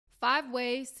5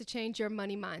 ways to change your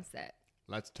money mindset.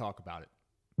 Let's talk about it.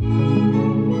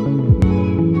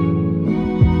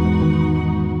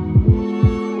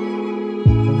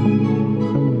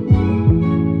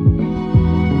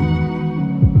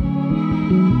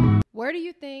 Where do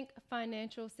you think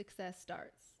financial success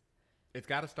starts? It's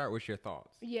got to start with your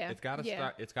thoughts. Yeah. It's got to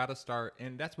start. It's got to start.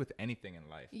 And that's with anything in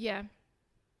life. Yeah.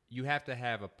 You have to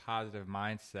have a positive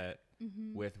mindset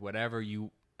with whatever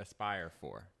you aspire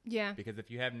for. Yeah. Because if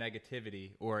you have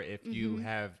negativity or if you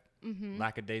have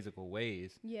lackadaisical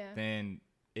ways, then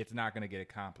it's not going to get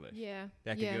accomplished. Yeah.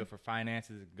 That can go for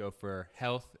finances, it can go for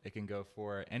health, it can go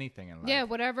for anything in life. Yeah,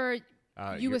 whatever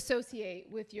you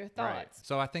associate with your thoughts. Right.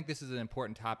 So I think this is an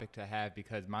important topic to have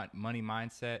because money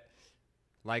mindset,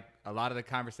 like a lot of the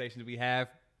conversations we have,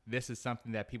 this is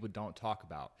something that people don't talk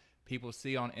about. People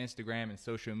see on Instagram and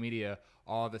social media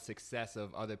all the success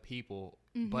of other people,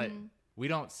 but we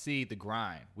don't see the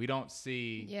grind. We don't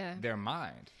see their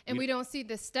mind. And we don't see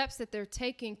the steps that they're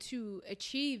taking to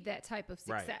achieve that type of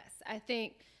success. Right. I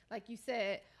think, like you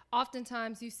said,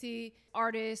 oftentimes you see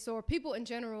artists or people in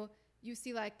general, you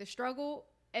see like the struggle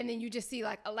and then you just see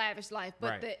like a lavish life.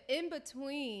 But the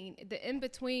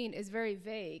in-between is very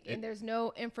vague and there's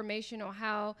no information on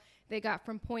how they got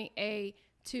from point A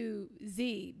to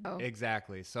Z.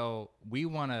 Exactly. So we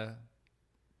want to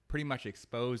pretty much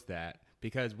expose that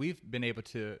because we've been able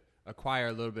to acquire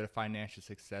a little bit of financial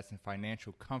success and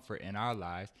financial comfort in our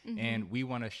lives. And we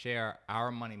want to share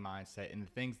our money mindset and the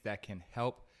things that can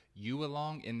help you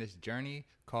along in this journey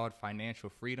called financial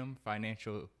freedom,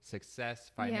 financial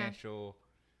success, financial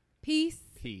peace.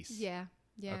 Yeah.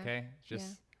 Okay.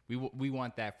 We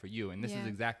want that for you. And this is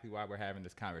exactly why we're having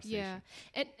this conversation.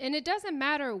 Yeah. And it doesn't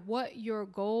matter what your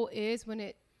goal is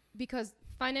because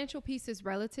financial peace is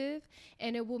relative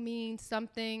and it will mean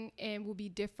something and will be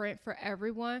different for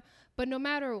everyone. But no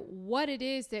matter what it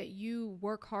is that you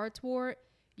work hard toward,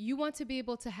 you want to be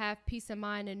able to have peace of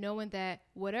mind and knowing that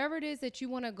whatever it is that you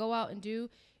want to go out and do,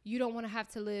 you don't want to have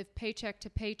to live paycheck to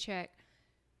paycheck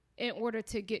in order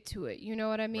to get to it. You know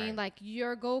what I mean? Right. Like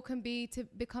your goal can be to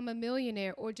become a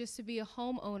millionaire or just to be a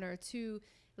homeowner, to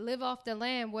live off the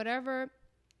land, whatever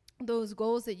those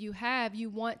goals that you have,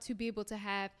 you want to be able to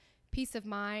have peace of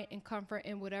mind and comfort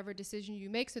in whatever decision you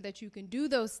make so that you can do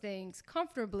those things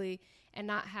comfortably and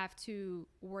not have to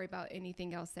worry about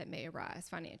anything else that may arise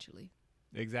financially.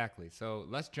 Exactly. So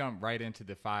let's jump right into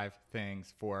the 5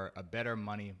 things for a better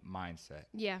money mindset.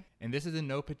 Yeah. And this is in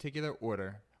no particular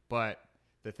order, but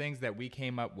the things that we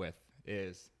came up with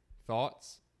is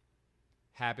thoughts,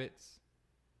 habits,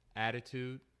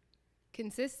 attitude,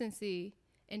 consistency,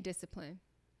 and discipline.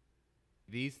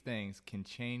 These things can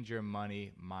change your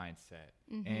money mindset.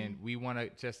 And we want to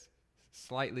just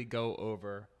slightly go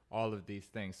over all of these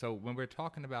things. So when we're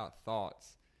talking about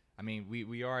thoughts, I mean,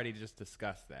 we already just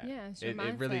discussed that. Yeah, it's your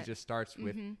it really mindset. just starts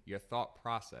with your thought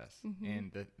process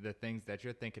and the things that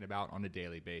you're thinking about on a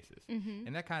daily basis.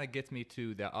 And that kind of gets me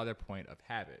to the other point of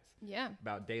habits. Yeah.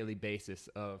 About daily basis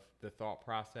of the thought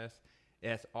process.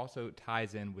 It also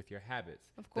ties in with your habits.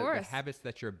 Of course. The habits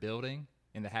that you're building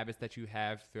and the habits that you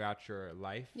have throughout your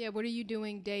life. Yeah, what are you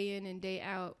doing day in and day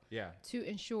out to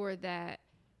ensure that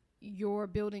you're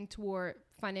building toward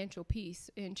financial peace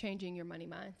and changing your money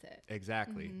mindset?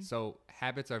 Exactly. So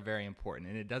habits are very important,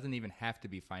 and it doesn't even have to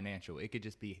be financial. It could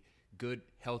just be good,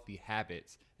 healthy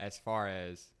habits as far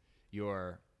as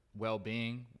your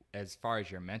well-being, as far as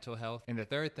your mental health. And the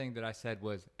third thing that I said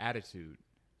was attitude.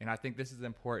 And I think this is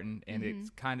important, and it's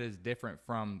kind of different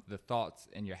from the thoughts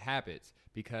and your habits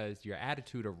because your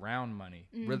attitude around money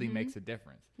really makes a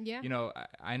difference. Yeah. You know,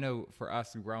 I know for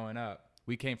us growing up,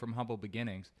 we came from humble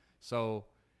beginnings. So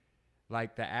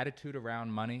like the attitude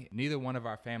around money, neither one of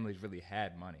our families really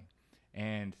had money.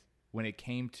 And when it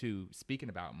came to speaking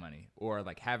about money or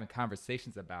like having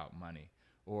conversations about money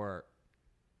or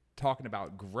talking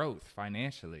about growth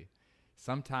financially,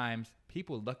 sometimes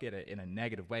people look at it in a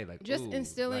negative way. Like just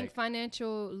instilling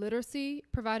financial literacy,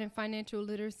 providing financial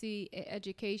literacy and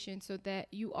education so that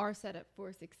you are set up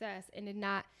for success and it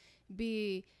not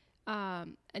be a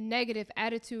negative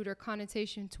attitude or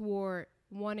connotation toward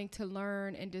wanting to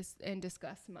learn and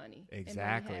discuss money.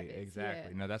 Exactly. And money habits.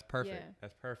 Exactly. No, that's perfect. Yeah.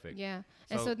 That's perfect. Yeah.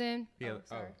 And so then,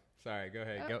 sorry. Go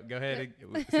ahead. Go ahead.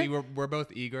 See, we're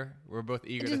both eager. We're both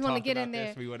eager to talk about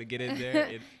this. We want to get in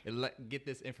there and get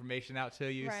this information out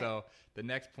to you. Right. So the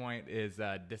next point is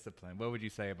discipline. What would you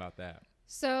say about that?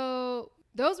 So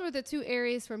those were the 2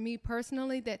 areas for me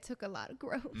personally that took a lot of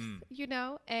growth, you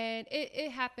know, and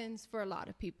it happens for a lot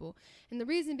of people. And the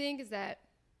reason being is that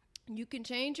you can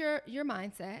change your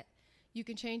mindset, you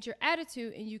can change your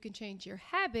attitude, and you can change your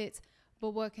habits, But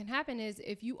what can happen is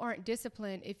if you aren't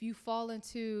disciplined, if you fall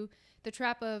into the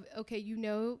trap of, okay,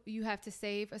 you have to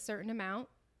save a certain amount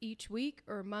each week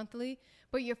or monthly,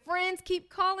 but your friends keep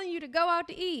calling you to go out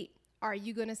to eat. Are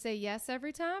you going to say yes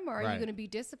every time? Or are you going to be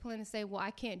disciplined and say, well, I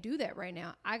can't do that right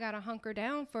now. I got to hunker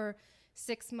down for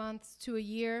 6 months to a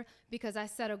year because I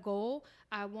set a goal.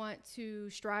 I want to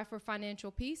strive for financial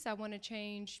peace. I want to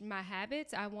change my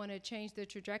habits. I want to change the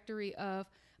trajectory of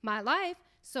my life.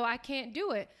 So I can't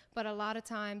do it. But a lot of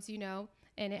times,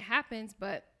 and it happens,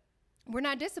 but we're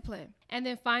not disciplined. And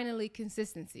then finally,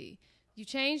 consistency. You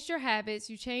changed your habits.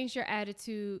 You changed your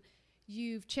attitude.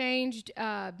 You've changed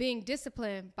being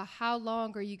disciplined, but how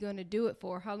long are you going to do it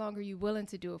for? How long are you willing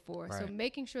to do it for? Right. So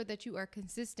making sure that you are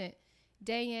consistent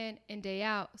day in and day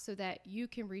out so that you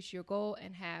can reach your goal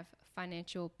and have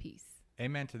financial peace.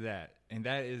 Amen to that. And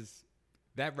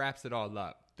that wraps it all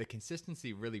up. The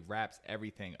consistency really wraps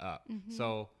everything up. Mm-hmm.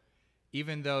 So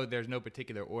even though there's no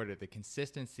particular order, the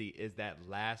consistency is that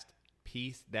last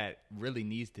piece that really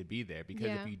needs to be there,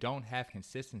 because if you don't have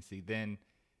consistency, then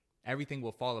everything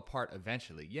will fall apart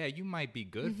eventually. Yeah, you might be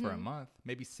good for a month,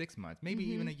 maybe 6 months, maybe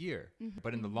even a year. Mm-hmm.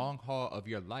 But in the long haul of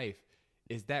your life,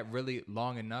 is that really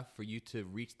long enough for you to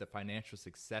reach the financial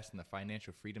success and the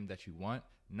financial freedom that you want?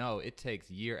 No, it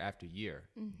takes year after year,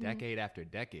 decade after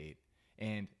decade.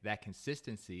 And that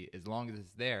consistency, as long as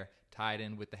it's there, tied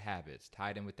in with the habits,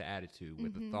 tied in with the attitude,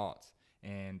 with the thoughts,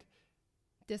 and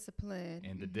discipline.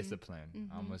 And the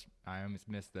discipline. I almost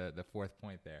missed the fourth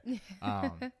point there.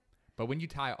 But when you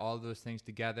tie all those things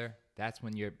together, that's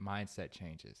when your mindset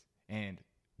changes. And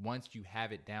once you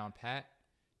have it down pat,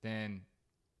 then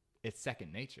it's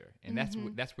second nature. And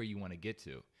that's where you want to get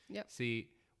to. Yep. See,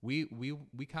 we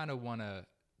kind of want to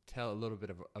tell a little bit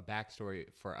of a backstory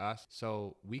for us.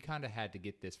 So we kind of had to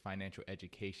get this financial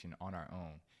education on our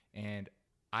own. And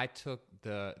I took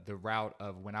the route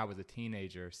of, when I was a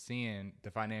teenager, seeing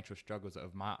the financial struggles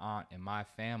of my aunt and my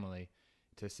family,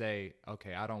 to say,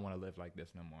 okay, I don't want to live like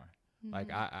this no more.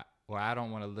 Like I don't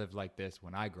want to live like this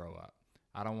when I grow up.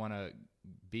 I don't want to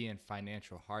be in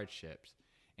financial hardships.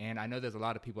 And I know there's a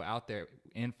lot of people out there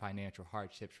in financial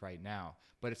hardships right now,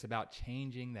 but it's about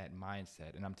changing that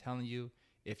mindset. And I'm telling you,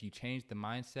 if you change the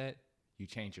mindset, you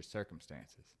change your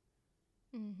circumstances.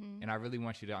 And I really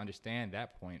want you to understand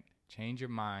that point. Change your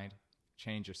mind,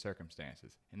 change your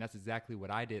circumstances. And that's exactly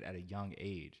what I did at a young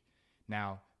age.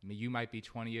 Now, you might be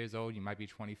 20 years old, you might be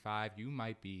 25, you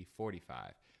might be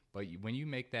 45. But when you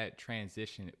make that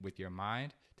transition with your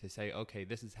mind to say, okay,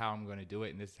 this is how I'm going to do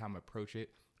it and this is how I'm going to approach it,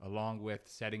 along with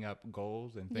setting up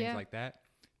goals and things like that,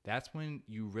 that's when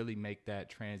you really make that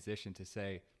transition to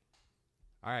say,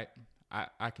 all right,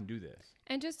 I can do this.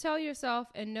 And just tell yourself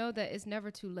and know that it's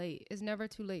never too late. It's never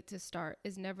too late to start.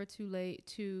 It's never too late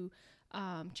to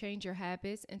change your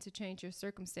habits and to change your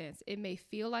circumstance. It may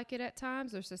feel like it at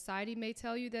times, or society may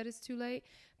tell you that it's too late.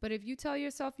 But if you tell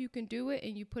yourself you can do it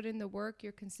and you put in the work,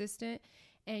 you're consistent,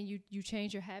 and you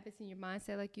change your habits and your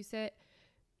mindset, like you said,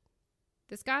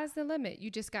 the sky's the limit. You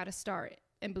just got to start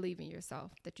and believe in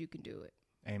yourself that you can do it.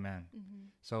 Amen.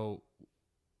 So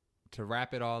to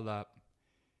wrap it all up,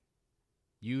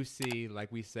 you see,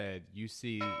 like we said, you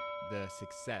see the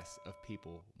success of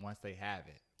people once they have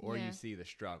it, or you see the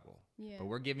struggle. But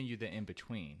we're giving you the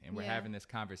in-between, and we're having this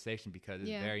conversation because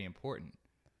it's very important.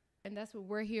 And that's what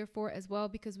we're here for as well,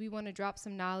 because we want to drop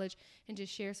some knowledge and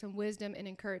just share some wisdom and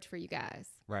encourage for you guys.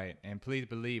 Right. And please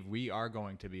believe we are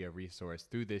going to be a resource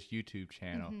through this YouTube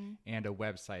channel and a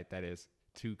website that is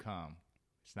to come.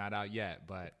 It's not out yet,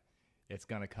 but it's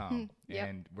going to come.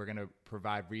 And we're going to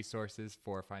provide resources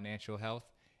for financial health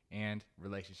and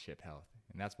relationship health.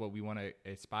 And that's what we want to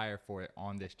aspire for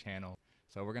on this channel.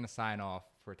 So we're going to sign off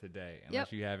for today,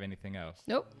 unless you have anything else.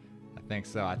 Nope. I think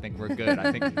so. I think we're good.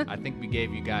 I think we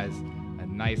gave you guys a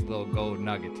nice little gold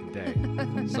nugget today.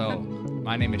 So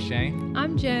my name is Shane.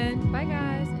 I'm Jen. Bye,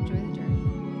 guys.